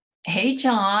Hey,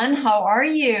 John, how are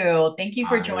you? Thank you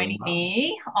for I joining am well.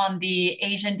 me on the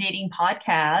Asian Dating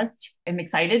Podcast. I'm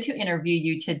excited to interview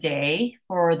you today.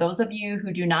 For those of you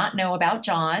who do not know about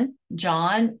John,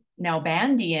 John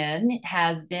Nalbandian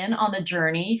has been on the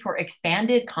journey for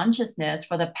expanded consciousness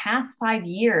for the past 5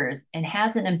 years and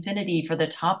has an affinity for the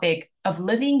topic of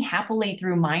living happily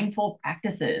through mindful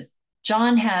practices.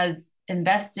 John has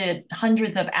invested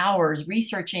hundreds of hours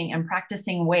researching and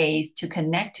practicing ways to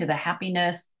connect to the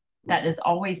happiness that is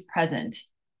always present.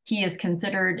 He is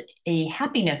considered a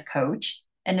happiness coach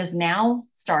and is now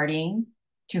starting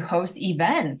to host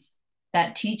events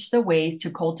that teach the ways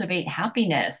to cultivate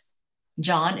happiness.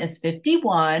 John is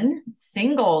 51,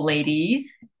 single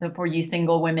ladies, for you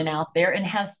single women out there, and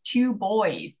has two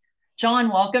boys. John,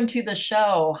 welcome to the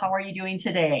show. How are you doing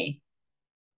today?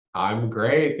 I'm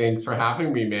great. Thanks for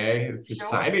having me, May. It's Sure.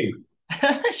 exciting.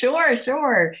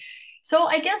 Sure. So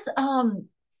I guess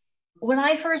when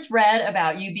I first read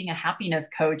about you being a happiness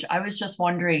coach, I was just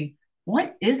wondering,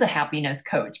 what is a happiness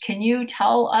coach? Can you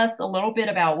tell us a little bit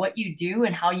about what you do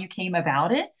and how you came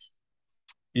about it?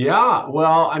 Yeah,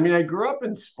 well, I grew up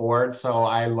in sports, so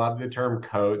I love the term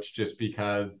coach just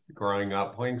because growing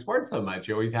up playing sports so much,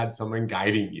 you always had someone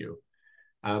guiding you.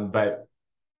 But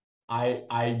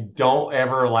I don't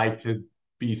ever like to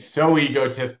be so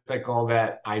egotistical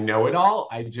that I know it all.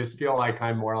 I just feel like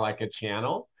I'm more like a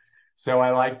channel. So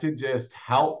I like to just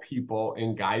help people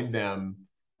and guide them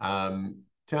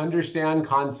to understand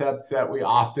concepts that we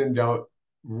often don't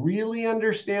really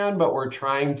understand, but we're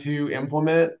trying to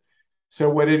implement. So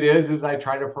what it is I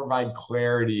try to provide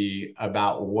clarity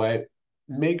about what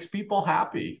makes people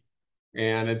happy.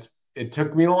 And it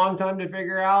took me a long time to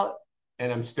figure out,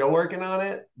 and I'm still working on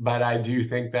it, but I do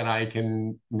think that I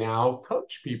can now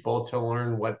coach people to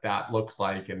learn what that looks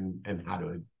like and how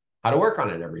to work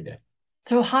on it every day.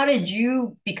 So how did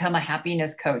you become a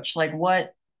happiness coach? Like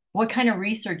what kind of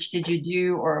research did you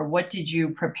do or what did you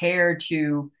prepare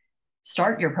to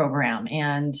start your program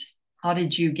and how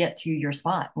did you get to your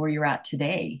spot where you're at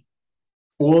today?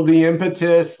 Well, the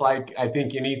impetus, like I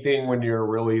think anything when you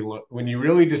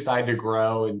really decide to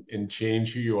grow and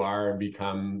change who you are and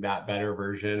become that better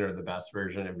version or the best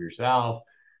version of yourself,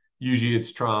 usually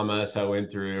it's trauma. So I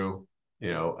went through,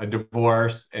 a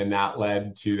divorce, and that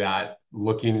led to that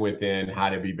looking within how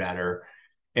to be better.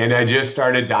 And I just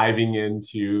started diving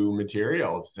into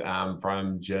materials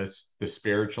from just the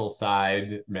spiritual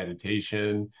side,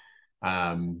 meditation,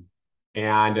 um,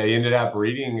 and I ended up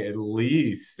reading at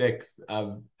least six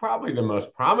of probably the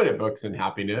most prominent books in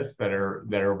happiness that are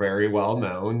very well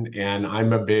known. And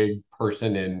I'm a big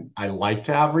person and I like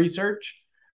to have research.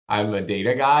 I'm a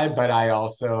data guy, but I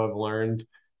also have learned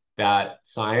that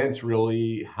science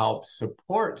really helps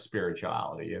support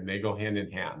spirituality and they go hand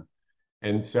in hand.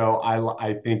 And so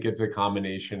I think it's a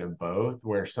combination of both,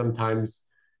 where sometimes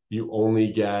you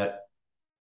only get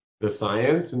the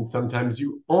science and sometimes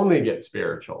you only get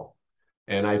spiritual.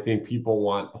 And I think people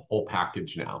want the whole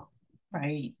package now.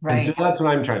 Right, And right. so that's what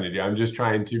I'm trying to do. I'm just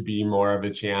trying to be more of a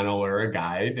channel or a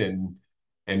guide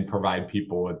and provide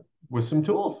people with some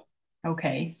tools.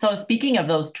 Okay. So speaking of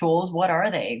those tools, what are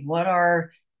they? What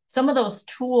are some of those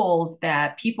tools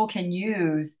that people can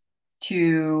use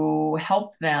to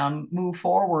help them move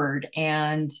forward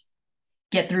and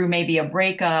get through maybe a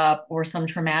breakup or some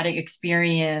traumatic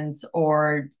experience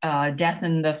or death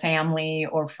in the family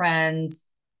or friends?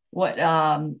 What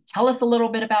tell us a little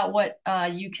bit about what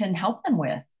you can help them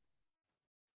with.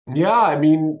 Yeah,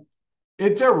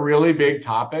 it's a really big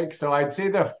topic. So I'd say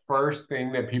the first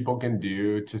thing that people can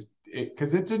do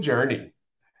because it's a journey.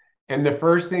 And the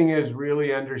first thing is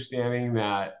really understanding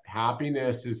that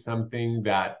happiness is something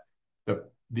that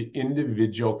the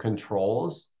individual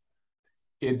controls.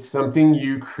 It's something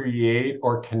you create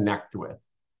or connect with.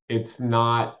 It's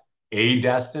not a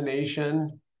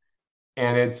destination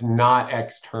and it's not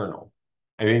external.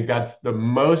 I think that's the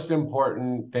most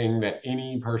important thing that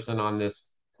any person on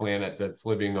this planet that's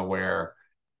living aware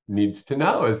needs to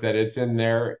know is that it's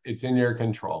in your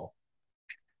control.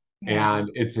 Yeah.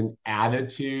 And it's an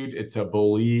attitude, it's a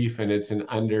belief, and it's an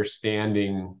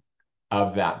understanding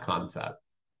of that concept.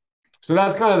 So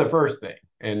that's kind of the first thing.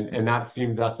 And that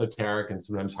seems esoteric and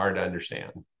sometimes hard to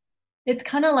understand. It's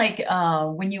kind of like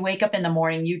when you wake up in the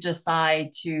morning, you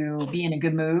decide to be in a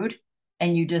good mood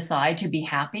and you decide to be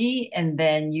happy, and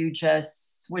then you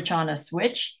just switch on a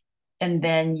switch and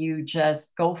then you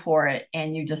just go for it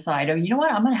and you decide, oh, you know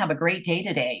what? I'm going to have a great day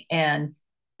today. And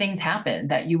things happen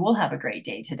that you will have a great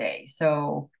day today.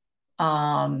 So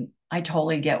I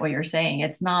totally get what you're saying.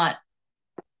 It's not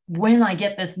when I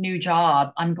get this new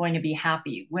job, I'm going to be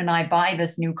happy. When I buy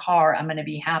this new car, I'm going to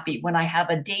be happy. When I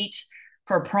have a date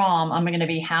for prom, I'm going to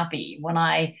be happy. When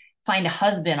I find a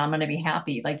husband, I'm going to be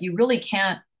happy. Like you really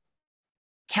can't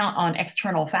count on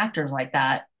external factors like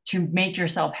that to make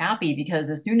yourself happy, because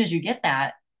as soon as you get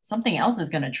that, something else is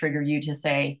going to trigger you to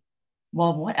say,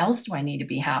 well, what else do I need to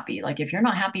be happy? Like if you're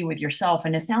not happy with yourself,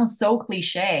 and it sounds so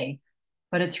cliche,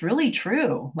 but it's really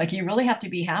true. Like you really have to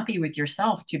be happy with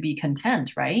yourself to be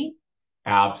content, right?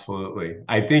 Absolutely.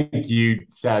 I think you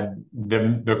said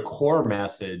the core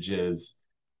message is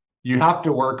you have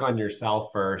to work on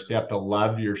yourself first. You have to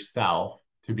love yourself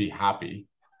to be happy.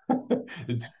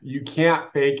 You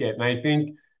can't fake it. And I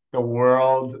think the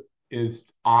world is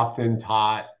often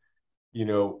taught,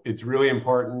 it's really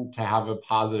important to have a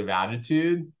positive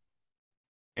attitude,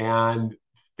 and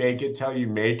fake it till you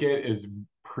make it is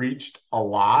preached a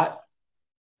lot.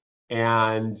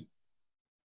 And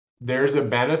there's a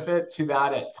benefit to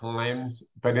that at times,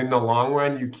 but in the long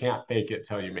run, you can't fake it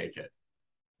till you make it.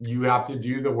 You have to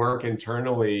do the work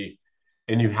internally,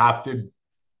 and you have to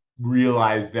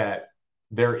realize that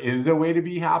there is a way to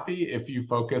be happy if you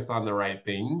focus on the right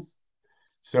things.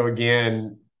 So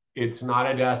again, it's not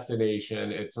a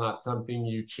destination, it's not something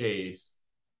you chase,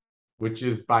 which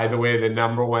is, by the way, the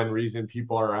number one reason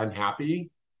people are unhappy,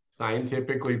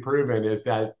 scientifically proven, is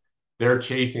that they're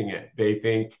chasing it. They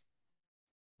think,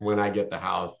 when I get the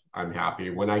house, I'm happy.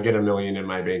 When I get 1 million in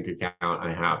my bank account,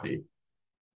 I'm happy.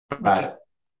 Right. But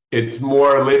it's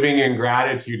more living in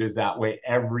gratitude is that way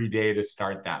every day to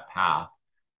start that path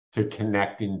to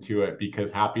connecting to it,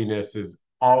 because happiness is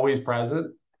always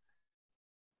present,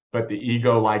 but the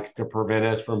ego likes to prevent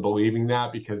us from believing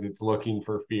that because it's looking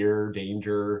for fear,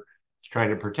 danger, it's trying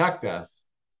to protect us.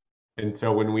 And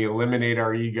so when we eliminate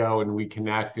our ego and we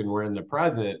connect and we're in the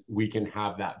present, we can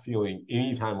have that feeling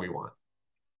anytime we want.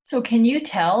 So can you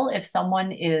tell if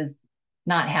someone is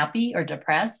not happy or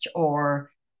depressed,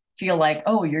 or feel like,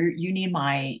 oh, you need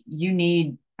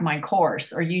my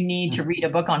course, or you need to read a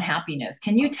book on happiness?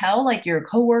 Can you tell, like, your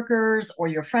coworkers or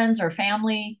your friends or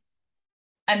family?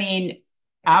 I mean,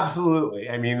 Absolutely.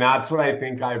 I mean, that's what I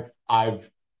think I've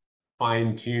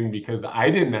fine-tuned, because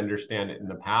I didn't understand it in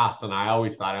the past, and I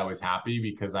always thought I was happy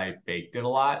because I faked it a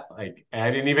lot. Like I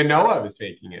didn't even know I was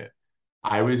faking it.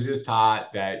 I was just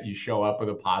taught that you show up with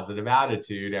a positive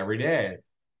attitude every day.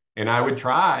 And I would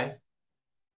try,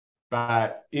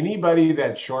 but anybody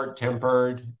that's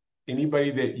short-tempered,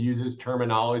 anybody that uses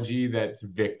terminology that's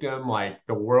victim, like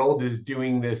the world is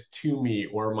doing this to me,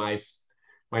 or my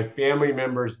family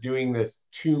members doing this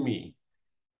to me,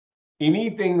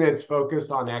 anything that's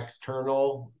focused on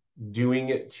external doing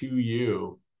it to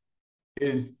you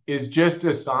is just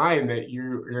a sign that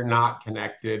you're not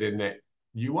connected, and that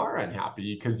you are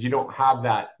unhappy because you don't have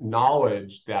that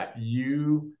knowledge that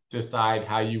you decide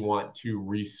how you want to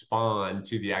respond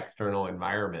to the external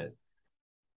environment.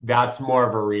 That's more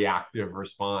of a reactive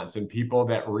response, and people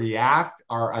that react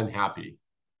are unhappy.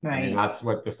 I mean, right. that's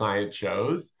what the science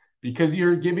shows, because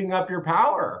you're giving up your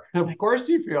power. Of course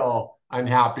you feel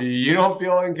unhappy. You don't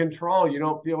feel in control. You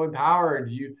don't feel empowered.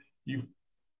 You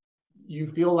you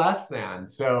feel less than.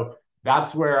 So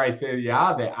that's where I say,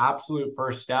 yeah, the absolute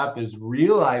first step is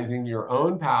realizing your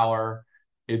own power.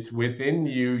 It's within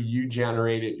you, you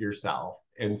generate it yourself.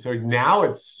 And so now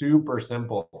it's super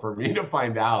simple for me to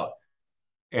find out.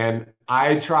 And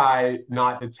I try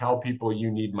not to tell people you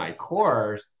need my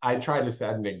course. I try to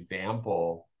set an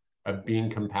example of being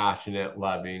compassionate,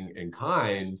 loving, and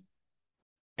kind.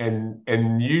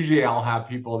 And usually I'll have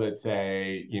people that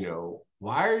say,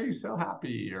 why are you so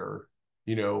happy? Or,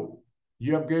 you know,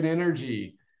 you have good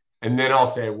energy. And then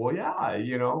I'll say, well, yeah,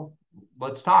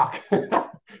 let's talk.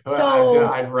 So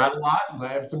I've read a lot and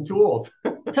I have some tools.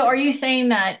 So are you saying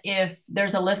that if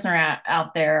there's a listener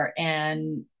out there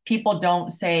and people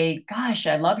don't say, gosh,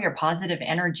 I love your positive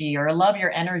energy, or I love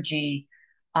your energy,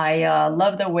 I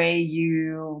love the way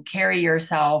you carry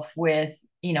yourself with,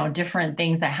 different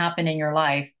things that happen in your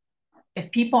life.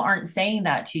 If people aren't saying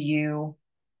that to you,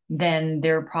 then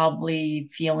they're probably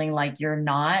feeling like you're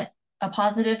not a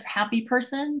positive, happy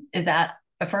person. Is that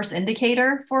a first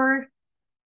indicator for,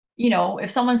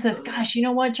 if someone says, gosh, you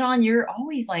know what, John, you're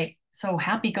always like so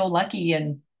happy go lucky,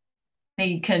 and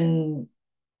they can,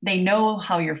 they know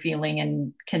how you're feeling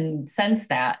and can sense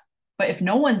that. But if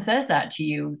no one says that to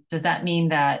you, does that mean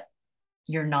that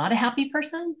you're not a happy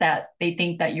person? That they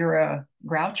think that you're a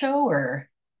groucho, or?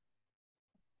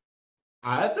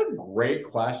 That's a great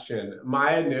question.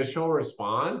 My initial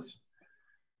response,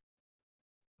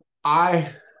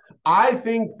 I I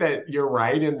think that you're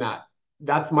right in that.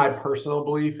 That's my personal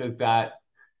belief, is that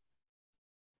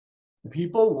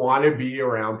people want to be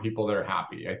around people that are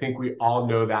happy. I think we all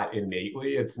know that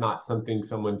innately. It's not something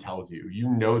someone tells you. You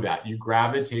know that. You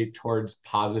gravitate towards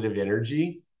positive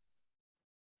energy.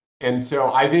 And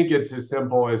so I think it's as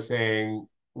simple as saying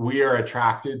we are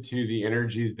attracted to the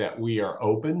energies that we are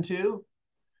open to.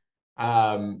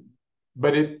 Um,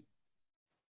 but it,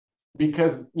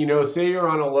 because, say you're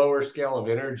on a lower scale of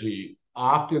energy,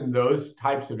 often those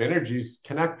types of energies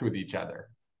connect with each other,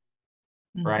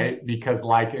 Mhm. right? Because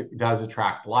like it does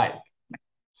attract like.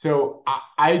 So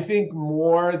I think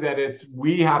more that it's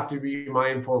we have to be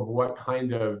mindful of what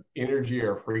kind of energy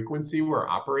or frequency we're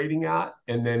operating at,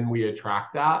 and then we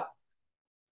attract that.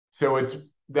 So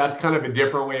that's kind of a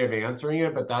different way of answering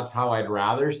it, but that's how I'd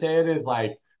rather say it is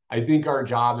like I think our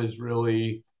job is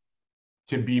really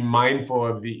to be mindful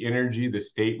of the energy, the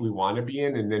state we want to be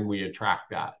in, and then we attract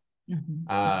that.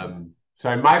 Mhm. So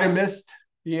I might have missed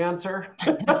the answer,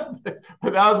 but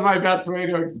that was my best way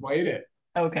to explain it.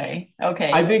 Okay. I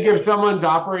Okay. think if someone's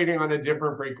operating on a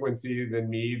different frequency than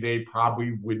me, they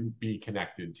probably wouldn't be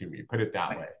connected to me. Put it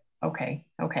that way. Okay.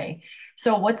 Okay.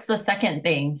 So what's the second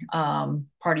thing,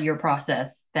 part of your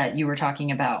process that you were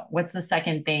talking about? What's the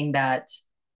second thing that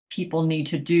people need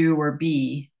to do or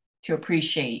be to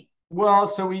appreciate? Well,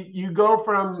 so you go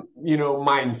from,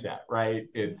 mindset, right?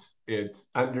 It's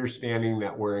understanding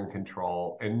that we're in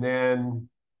control. And then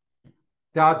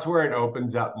that's where it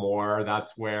opens up more.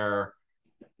 That's where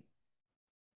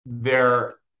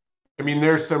there I mean,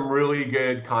 there's some really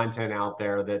good content out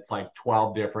there that's like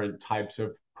 12 different types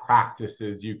of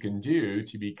practices you can do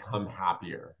to become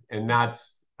happier. And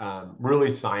that's really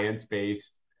science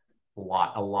based, a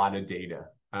lot of data.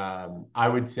 I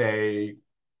would say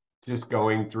just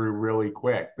going through really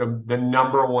quick, the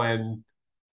number one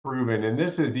proven, and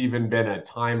this has even been a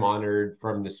time honored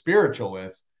from the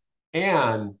spiritualists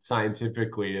and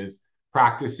scientifically, is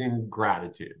practicing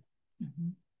gratitude.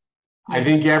 Mhm. I Yeah.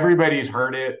 think everybody's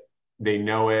heard it. They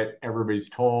know it. Everybody's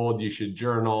told you should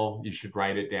journal, you should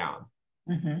write it down.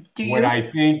 Do What you? I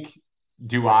think,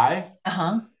 do I?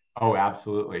 Uh-huh. Oh,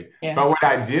 absolutely. Yeah. But what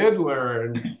I did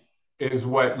learn is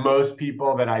what most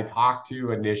people that I talk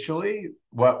to initially,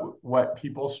 what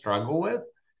people struggle with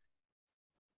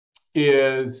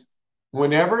is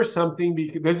whenever something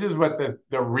this is what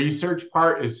the research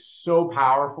part is so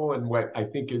powerful, and what I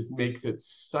think is makes it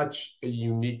such a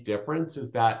unique difference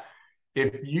is that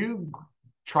if you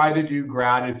try to do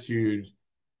gratitude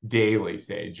daily,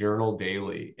 say journal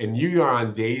daily, and you are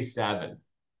on day 7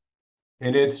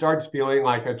 and it starts feeling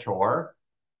like a chore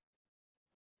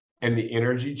and the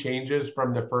energy changes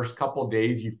from the first couple of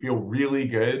days, you feel really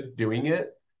good doing it.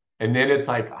 And then it's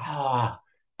like, I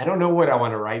don't know what I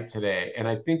want to write today. And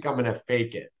I think I'm going to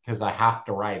fake it because I have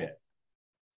to write it.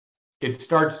 It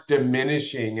starts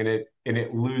diminishing and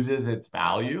it loses its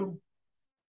value.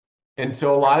 And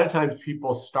so a lot of times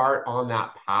people start on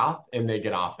that path and they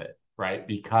get off it, right?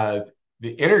 Because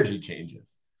the energy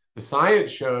changes. The science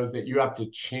shows that you have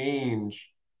to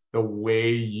change the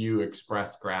way you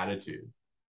express gratitude.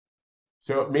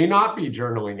 So it may not be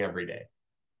journaling every day.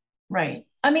 Right.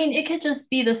 I mean, it could just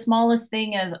be the smallest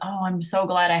thing as, oh, I'm so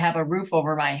glad I have a roof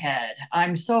over my head.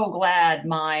 I'm so glad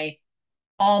my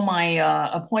all my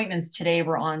appointments today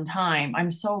were on time. I'm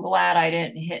so glad I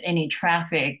didn't hit any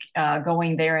traffic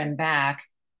going there and back.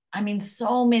 I mean,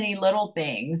 so many little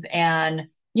things. And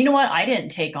you know what? I didn't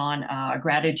take on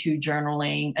gratitude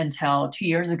journaling until 2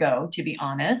 years ago, to be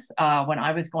honest, when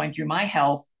I was going through my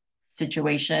health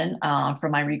situation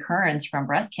from my recurrence from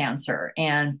breast cancer.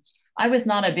 And I was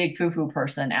not a big foo foo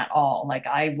person at all. Like,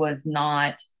 I was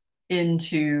not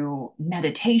into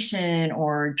meditation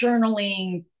or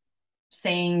journaling,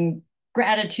 saying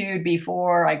gratitude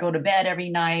before I go to bed every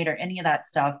night or any of that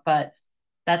stuff. But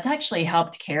that's actually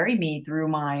helped carry me through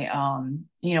my,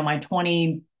 my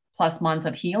 20 plus months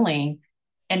of healing.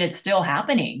 And it's still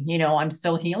happening. I'm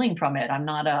still healing from it. I'm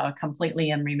not completely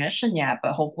in remission yet,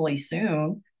 but hopefully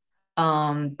soon.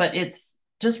 But it's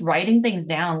just writing things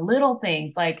down, little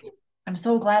things like, I'm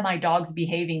so glad my dog's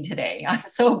behaving today. I'm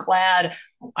so glad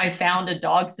I found a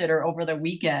dog sitter over the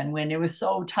weekend when it was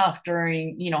so tough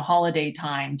during, holiday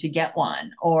time to get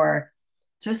one. Or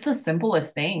just the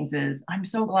simplest things is, I'm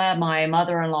so glad my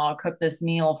mother-in-law cooked this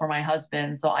meal for my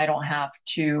husband so I don't have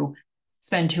to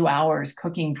spend 2 hours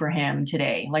cooking for him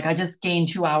today. Like, I just gained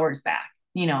 2 hours back,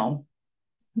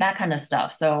 that kind of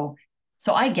stuff.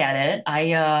 So I get it.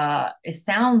 It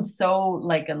sounds so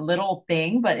like a little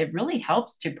thing, but it really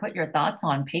helps to put your thoughts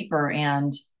on paper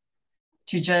and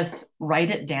to just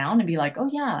write it down and be like, oh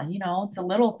yeah, it's a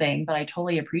little thing, but I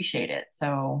totally appreciate it.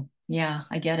 So yeah,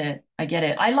 I get it. I get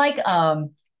it. I like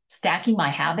stacking my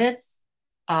habits.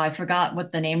 I forgot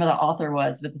what the name of the author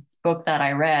was, but this book that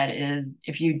I read is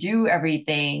if you do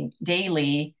everything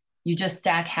daily, you just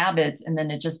stack habits and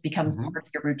then it just becomes Mm-hmm. part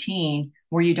of your routine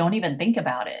where you don't even think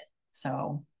about it.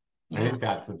 So, I yeah. think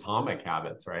that's Atomic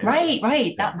Habits, right? Right,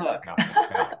 Yeah, that book.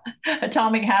 yeah, yeah.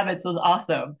 Atomic Habits was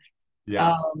awesome.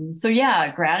 Yes. So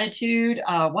yeah, gratitude.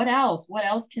 What else? What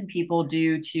else can people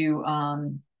do to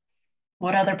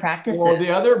what other practices? Well,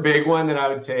 the other big one that I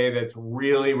would say that's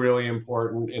really, really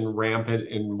important and rampant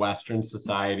in Western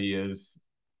society is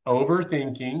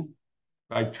overthinking,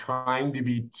 like trying to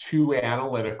be too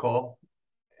analytical.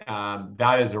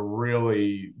 That is a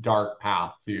really dark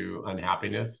path to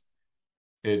unhappiness.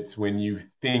 It's when you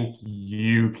think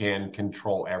you can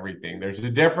control everything. There's a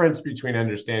difference between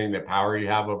understanding the power you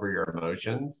have over your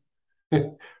emotions,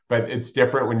 but it's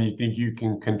different when you think you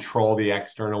can control the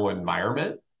external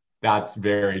environment. That's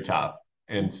very tough.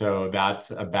 And so that's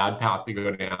a bad path to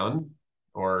go down,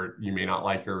 or you may not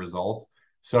like your results.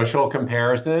 Social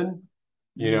comparison,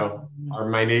 Mhm. or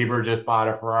my neighbor just bought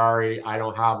a Ferrari. I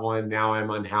don't have one. Now I'm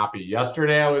unhappy.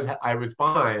 Yesterday I was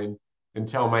fine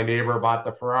until my neighbor bought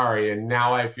the Ferrari, and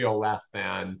now I feel less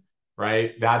than,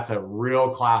 right? That's a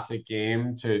real classic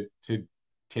game to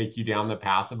take you down the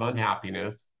path of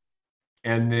unhappiness.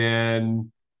 And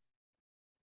then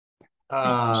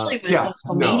Especially with yeah,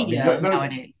 social no, I mean media those,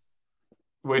 nowadays.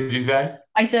 what did you say?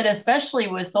 I said, especially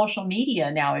with social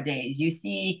media nowadays, you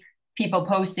see people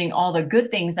posting all the good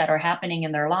things that are happening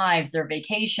in their lives, their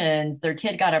vacations, their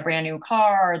kid got a brand new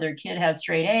car, their kid has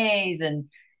straight A's, and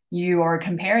you are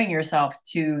comparing yourself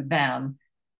to them.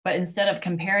 But instead of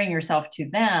comparing yourself to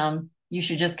them, you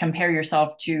should just compare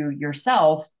yourself to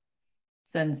yourself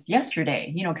since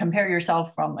yesterday. Compare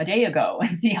yourself from a day ago and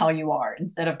see how you are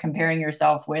instead of comparing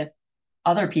yourself with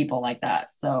other people like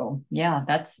that. So, yeah,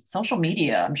 that's social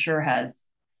media, I'm sure, has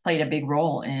played a big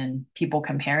role in people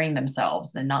comparing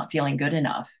themselves and not feeling good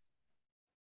enough.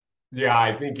 Yeah,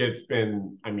 I think it's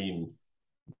been, I mean,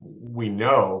 we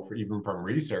know even from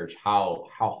research how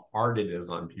hard it is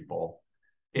on people.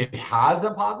 It has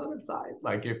a positive side.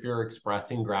 Like if you're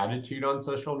expressing gratitude on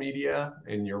social media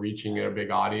and you're reaching a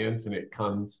big audience and it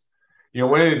comes,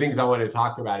 one of the things I want to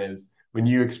talk about is when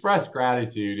you express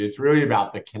gratitude, it's really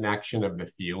about the connection of the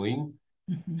feeling.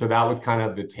 Mhm. So that was kind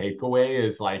of the takeaway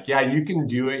is like, yeah, you can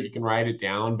do it, you can write it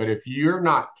down, but if you're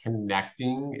not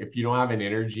connecting, if you don't have an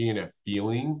energy and a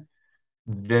feeling,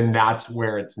 then that's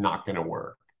where it's not going to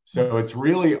work. So it's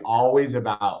really always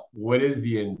about what is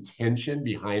the intention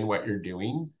behind what you're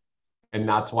doing. And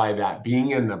that's why that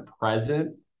being in the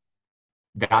present,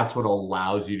 that's what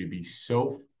allows you to be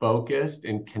so focused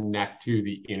and connect to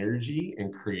the energy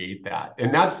and create that.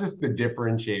 And that's just the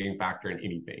differentiating factor in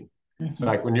anything. So Mhm.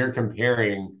 like when you're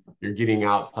comparing, you're getting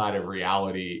outside of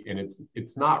reality and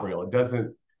it's not real. It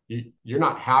doesn't you're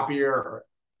not happier or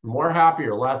more happy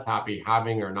or less happy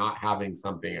having or not having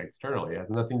something externally. It has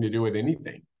nothing to do with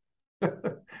anything.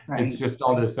 It's Right, just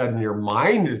all of a sudden your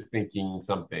mind is thinking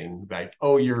something like,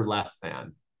 oh, you're less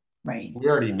than. right. We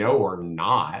already know we're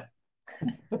not.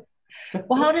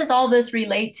 Well, how does all this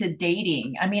relate to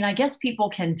dating? I mean, I guess people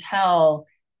can tell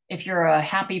if you're a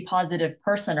happy, positive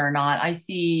person or not. I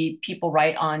see people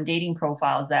write on dating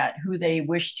profiles that who they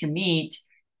wish to meet,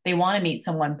 they want to meet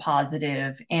someone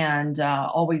positive and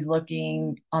always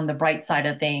looking on the bright side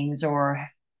of things or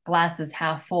glasses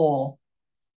half full.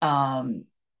 Um,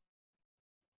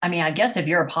 I mean, I guess if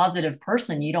you're a positive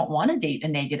person, you don't want to date a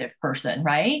negative person,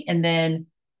 right? And then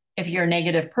if you're a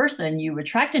negative person, you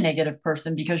attract a negative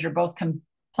person because you're both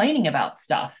complaining about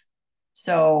stuff.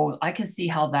 So I can see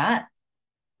how that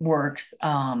works.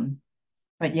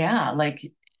 But yeah, like,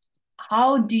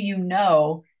 how do you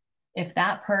know if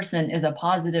that person is a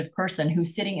positive person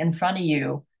who's sitting in front of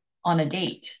you on a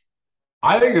date?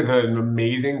 I think it's an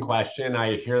amazing question.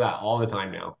 I hear that all the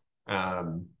time now.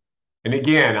 Um, and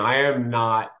again, I am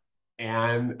not,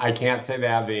 and I can't say they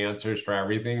have the answers for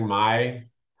everything. My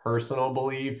personal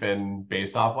belief, and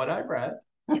based off what I've read,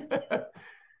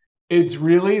 it's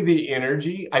really the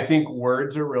energy. I think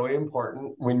words are really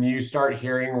important. When you start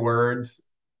hearing words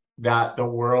that the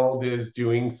world is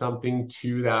doing something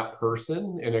to that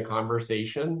person in a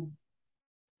conversation,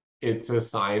 it's a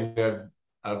sign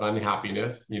of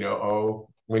unhappiness. Oh,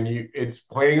 when it's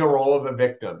playing a role of a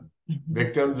victim. Mhm.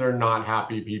 Victims are not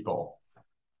happy people.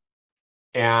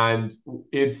 And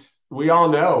we all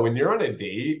know when you're on a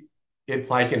date, it's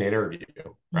like an interview,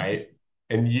 Mhm. right?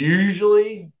 And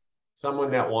usually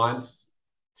someone that wants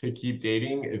to keep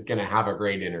dating is going to have a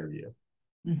great interview,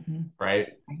 Mhm. right?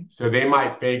 So they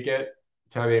might fake it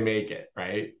till they make it,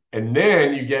 right? And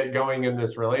then you get going in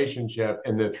this relationship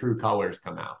and the true colors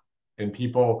come out. And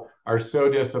people are so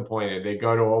disappointed. They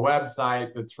go to a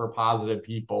website that's for positive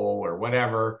people or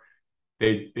whatever.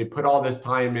 They put all this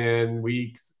time in,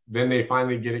 weeks, then they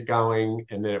finally get it going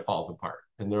and then it falls apart.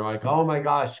 And they're like, oh my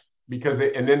gosh, because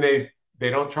and then they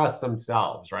don't trust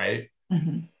themselves, right?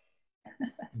 Mhm.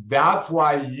 That's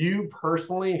why you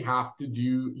personally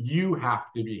you have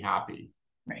to be happy,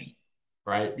 Right.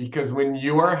 right? Because when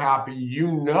you are happy,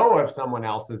 you know if someone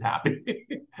else is happy.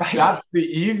 Right. That's the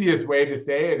easiest way to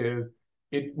say it is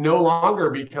it no longer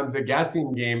becomes a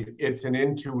guessing game. It's an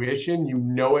intuition. You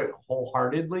know it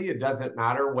wholeheartedly. It doesn't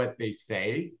matter what they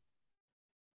say.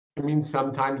 I mean,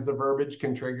 sometimes the verbiage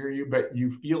can trigger you, but you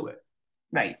feel it.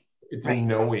 Right. It's a Right.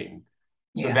 knowing.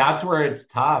 So Yeah. that's where it's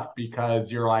tough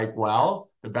because you're like, well,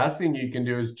 the best thing you can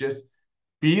do is just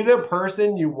be the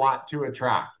person you want to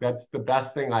attract. That's the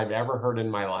best thing I've ever heard in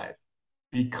my life.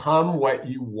 Become what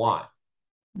you want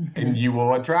and Mhm. you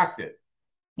will attract it.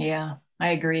 Yeah, I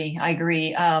agree. I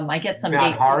agree. I get Isn't some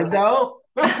that date. hard though?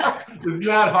 Isn't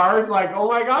that hard? Like, oh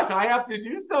my gosh, I have to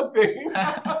do something.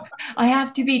 I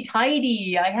have to be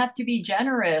tidy. I have to be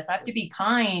generous. I have to be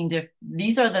kind. If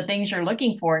these are the things you're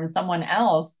looking for in someone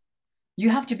else, you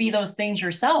have to be those things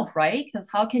yourself, right? Because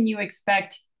how can you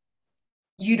expect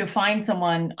you to find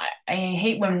someone? I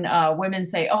hate when women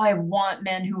say, "Oh, I want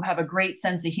men who have a great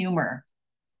sense of humor."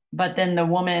 But then the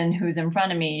woman who's in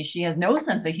front of me, she has no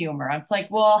sense of humor. It's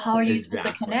like, well, how are you supposed to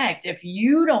Exactly. connect if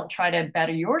you don't try to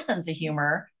better your sense of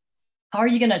humor? How are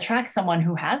you going to attract someone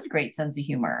who has a great sense of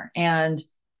humor? And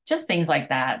just things like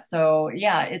that. So,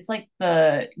 yeah, it's like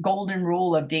the golden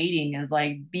rule of dating is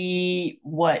like be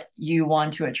what you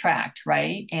want to attract,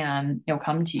 right? And it'll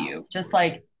come to you. Just Absolutely.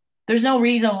 like there's no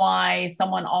reason why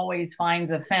someone always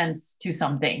finds offense to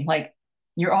something. Like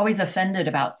you're always offended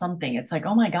about something. It's like,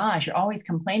 oh my gosh, you're always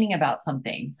complaining about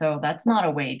something. So that's not a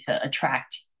way to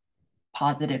attract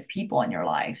positive people in your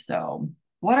life. So,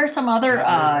 what are some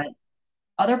Yeah,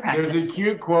 other there's practices? a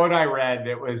cute quote I read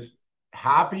that was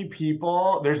happy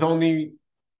people, there's only,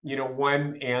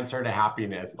 one answer to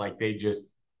happiness. Like they just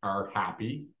are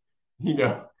happy, you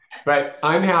know. But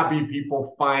unhappy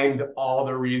people find all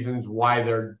the reasons why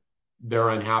they're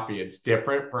unhappy. It's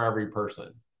different for every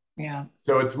person. Yeah.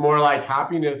 So it's more like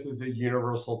happiness is a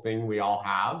universal thing we all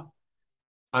have.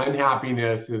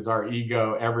 Unhappiness is our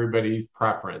ego, everybody's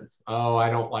preference. Oh, I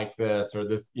don't like this or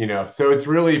this, So it's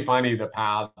really funny. The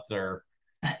paths are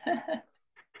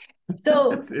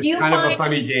So, it's kind of a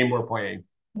funny game we're playing.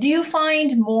 do you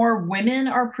find more women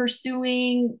are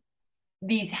pursuing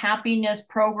these happiness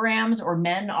programs or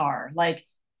men are? Like,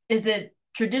 is it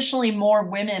traditionally more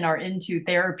women are into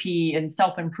therapy and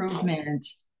self-improvement?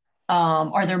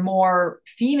 Are there more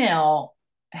female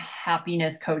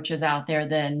happiness coaches out there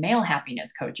than male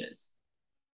happiness coaches?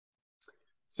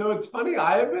 So it's funny.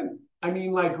 I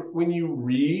mean, like when you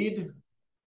read,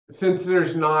 since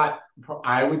there's not,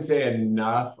 I would say,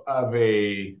 enough of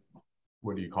a,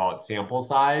 what do you call it, sample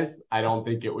size, I don't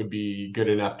think it would be good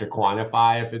enough to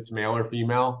quantify if it's male or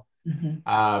female. Mhm.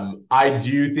 I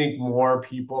do think more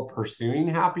people pursuing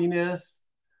happiness,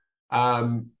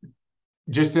 um,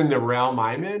 just in the realm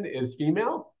I'm in, is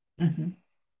female. Mhm.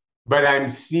 But I'm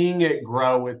seeing it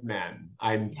grow with men.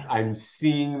 Yeah. I'm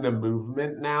seeing the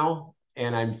movement now,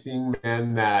 and I'm seeing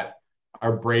men that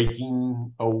are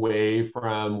breaking away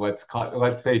from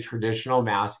let's say traditional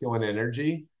masculine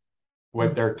energy,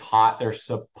 what Mhm. they're taught they're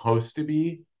supposed to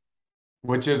be,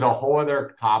 which is a whole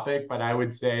other topic. But I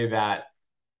would say that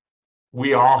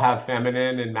we all have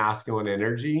feminine and masculine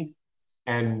energy,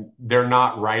 and they're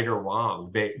not right or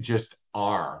wrong. They just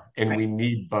are. And we Right.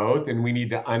 need both, and we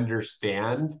need to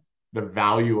understand the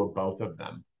value of both of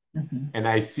them. Mhm. And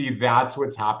I see that's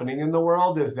what's happening in the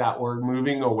world is that we're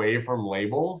moving away from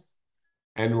labels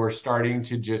and we're starting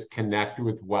to just connect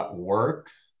with what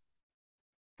works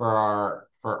for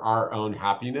our own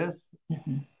happiness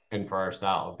Mhm. and for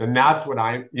ourselves. And that's what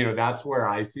that's where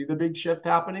I see the big shift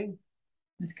happening.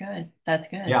 That's good. That's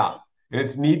good. Yeah. And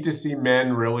it's neat to see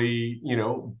men really,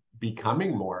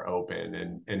 becoming more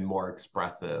open and more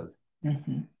expressive.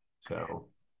 Mhm. So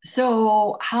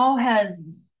So, how has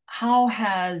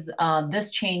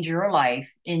this changed your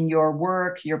life in your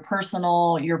work, your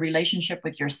personal, your relationship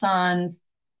with your sons?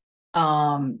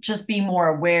 Just be more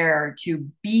aware to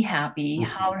be happy.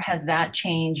 How has that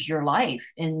changed your life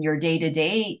in your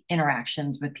day-to-day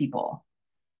interactions with people?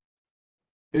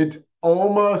 it's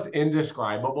almost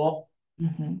indescribable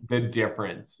Hmm. the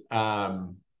difference.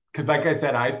 Because like I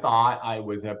said, I thought I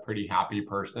was a pretty happy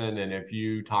person. And if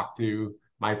you talk to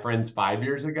my friends 5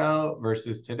 years ago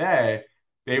versus today,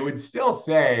 they would still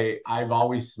say I've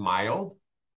always smiled,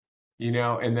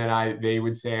 and then they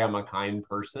would say I'm a kind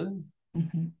person.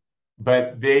 Hmm.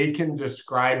 but they can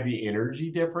describe the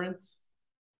energy difference.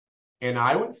 And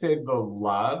I would say the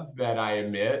love that I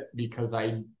emit, because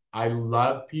I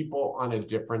love people on a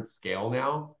different scale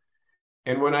now.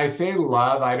 And when I say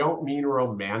love, I don't mean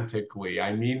romantically.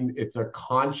 I mean it's a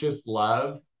conscious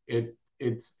love.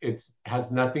 It's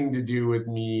has nothing to do with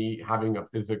me having a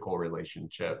physical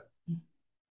relationship.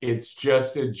 It's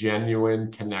just a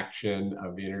genuine connection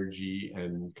of energy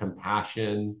and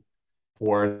compassion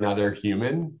for another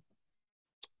human.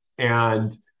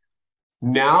 And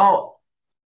now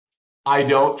I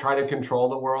don't try to control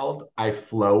the world. I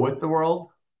flow with the world,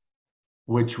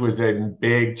 which was a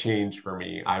big change for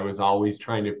me. I was always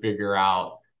trying to figure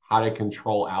out how to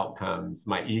control outcomes.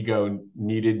 My ego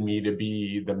needed me to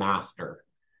be the master.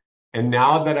 And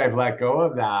now that I've let go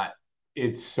of that,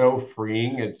 it's so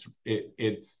freeing.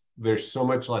 It's there's so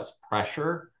much less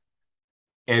pressure,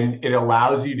 and it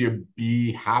allows you to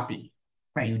be happy.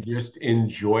 You Right. just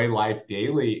enjoy life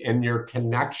daily, and your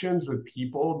connections with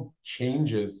people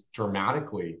changes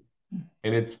dramatically.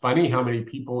 And it's funny how many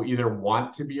people either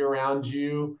want to be around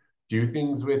you, do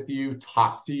things with you,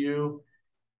 talk to you.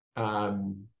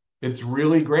 Um, it's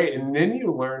really great. And then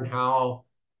you learn how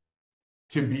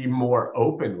to be more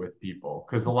open with people,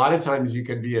 because a lot of times you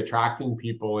could be attracting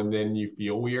people and then you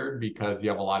feel weird because you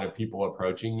have a lot of people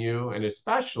approaching you. And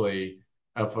especially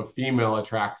if a female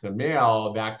attracts a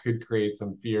male, that could create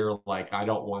some fear, like I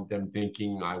don't want them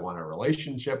thinking I want a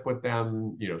relationship with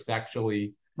them,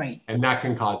 sexually, Right. and that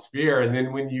can cause fear. And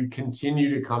then when you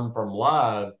continue to come from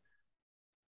love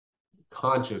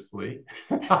consciously,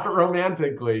 not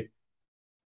romantically,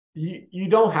 you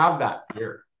don't have that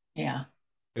fear. Yeah.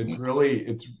 Yeah.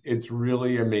 It's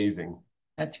really amazing.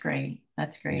 That's great.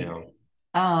 That's You great.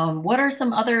 know. What are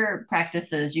some other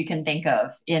practices you can think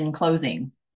of in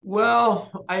closing?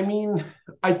 Well, I mean,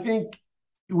 I think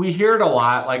we hear it a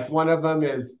lot. Like one of them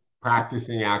is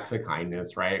practicing acts of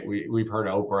kindness, right? We've heard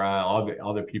Oprah, all the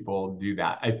other people do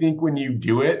that. I think when you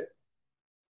do it,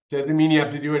 doesn't mean you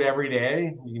have to do it every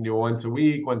day. You can do it once a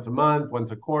week, once a month,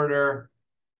 once a quarter.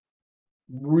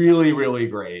 Really, really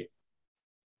great.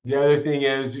 The other thing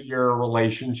is your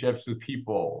relationships with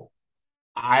people.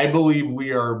 I believe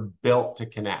we are built to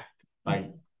connect.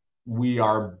 Like we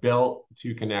are built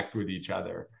to connect with each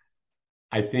other.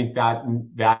 I think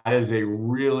that is a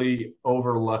really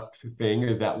overlooked thing,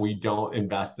 is that we don't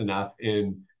invest enough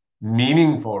in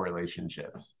meaningful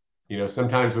relationships.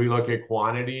 Sometimes we look at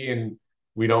quantity and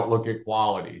we don't look at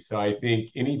quality. So I think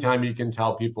anytime you can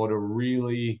tell people to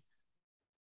really,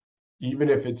 even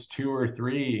if it's two or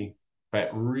three, but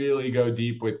really go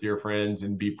deep with your friends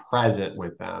and be present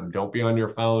with them. Don't be on your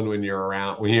phone when you're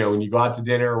around. When you go out to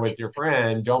dinner with your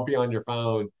friend, don't be on your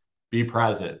phone. Be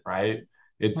present, right?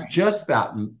 It's Right. just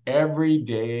that every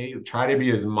day, try to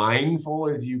be as mindful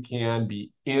as you can,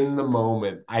 be in the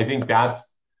moment. I think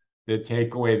that's the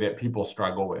takeaway that people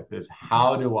struggle with, is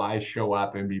how do I show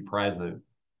up and be present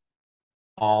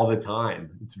all the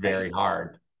time? It's Right. very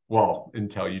hard. Well,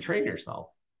 until you train yourself.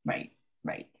 Right.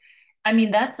 Right. I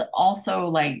mean, that's also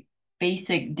like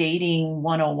basic dating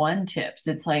 101 tips.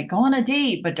 It's like go on a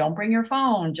date, but don't bring your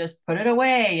phone. Just put it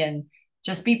away and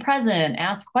just be present,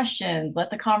 ask questions,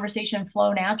 let the conversation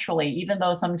flow naturally, even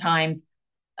though sometimes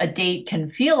a date can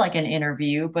feel like an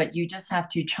interview, but you just have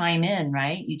to chime in,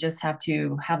 right? You just have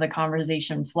to have the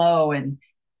conversation flow and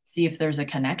see if there's a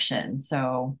connection.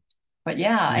 So, but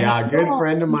yeah, I mean, Yeah, a good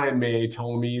friend of mine, May,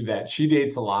 told me that she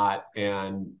dates a lot,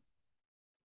 and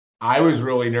I was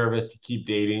really nervous to keep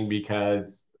dating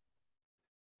because,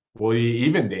 well, you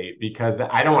even date because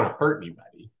I don't want to hurt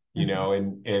anybody,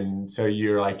 Mhm. and so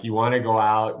you're like, you want to go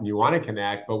out and you want to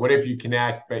connect, but what if you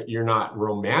connect, but you're not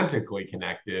romantically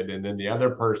connected, and then the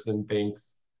other person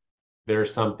thinks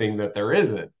there's something that there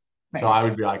isn't. So Right. I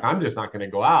would be like, I'm just not going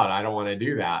to go out. I don't want to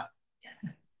do that.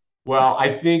 Well,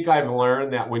 I think I've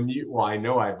learned that well, I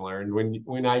know I've learned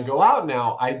when I go out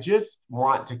now, I just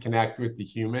want to connect with the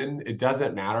human. It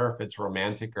doesn't matter if it's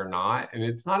romantic or not, and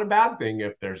it's not a bad thing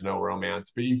if there's no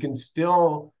romance, but you can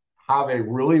still have a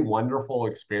really wonderful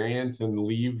experience and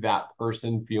leave that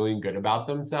person feeling good about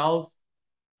themselves,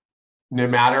 no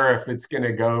matter if it's going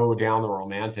to go down the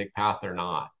romantic path or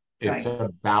not. It's Right.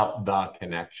 about the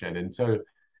connection. And so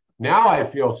now I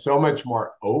feel so much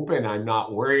more open. I'm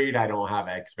not worried. I don't have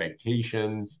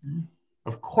expectations. Mhm.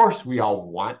 Of course, we all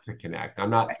want to connect.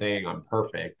 I'm not Right. saying I'm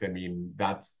perfect. I mean,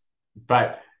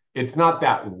 but it's not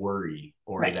that worry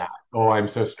or Right. that, oh, I'm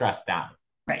so stressed out.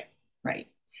 Right.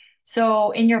 Right. So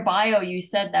in your bio, you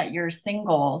said that you're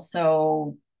single.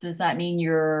 So does that mean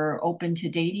you're open to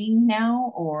dating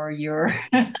now, or you're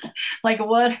like I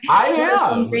what are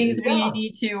some am. things we Yeah.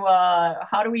 need to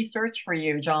how do we search for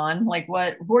you, John? Like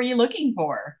who are you looking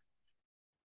for?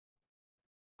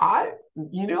 I,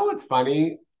 what's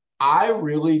funny? I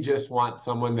really just want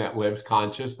someone that lives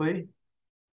consciously.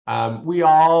 We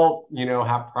all,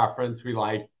 have preference. We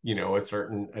like, a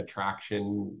certain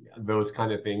attraction, those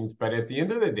kind of things. But at the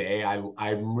end of the day, I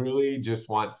really just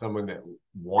want someone that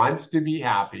wants to be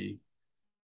happy,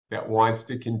 that wants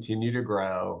to continue to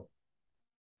grow,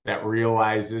 that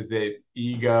realizes that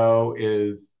ego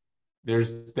is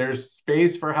there's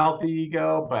space for healthy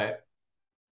ego, but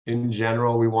in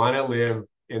general, we want to live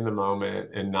in the moment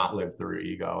and not live through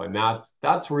ego. And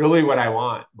that's really what I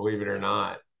want, believe it or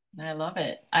not. I love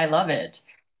it. I love it.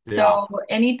 Yeah. So,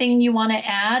 anything you want to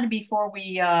add before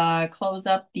we close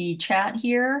up the chat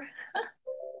here?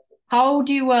 How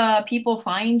do people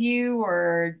find you,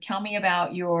 or tell me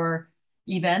about your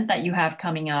event that you have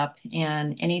coming up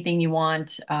and anything you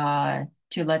want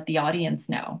to let the audience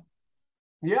know?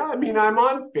 Yeah, I mean, I'm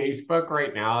on Facebook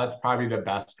right now. That's probably the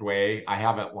best way. I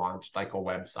haven't launched like a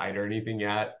website or anything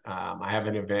yet. I have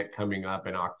an event coming up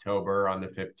in October on the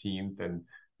 15th, and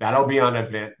that'll be on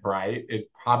Eventbrite.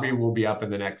 It probably will be up in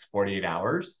the next 48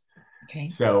 hours. Okay.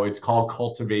 So it's called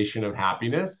Cultivation of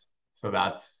Happiness. So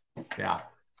yeah.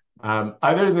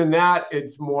 Other than that,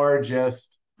 it's more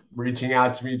just reaching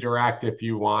out to me direct if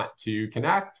you want to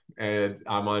connect. And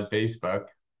I'm on Facebook.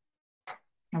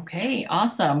 Okay,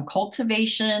 awesome.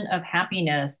 Cultivation of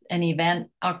Happiness, an event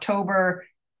October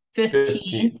 15th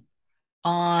 15th,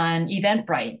 on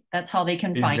Eventbrite. That's how they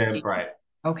can find you. Eventbrite.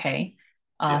 Okay.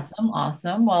 Awesome, Yes.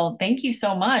 awesome. Well, thank you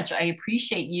so much. I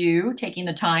appreciate you taking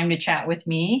the time to chat with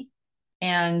me.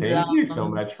 And Thank you so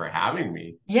much for having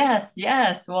me. yes,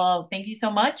 yes. Well, thank you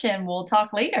so much, and we'll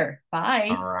talk later. Bye.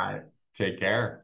 All right. Take care.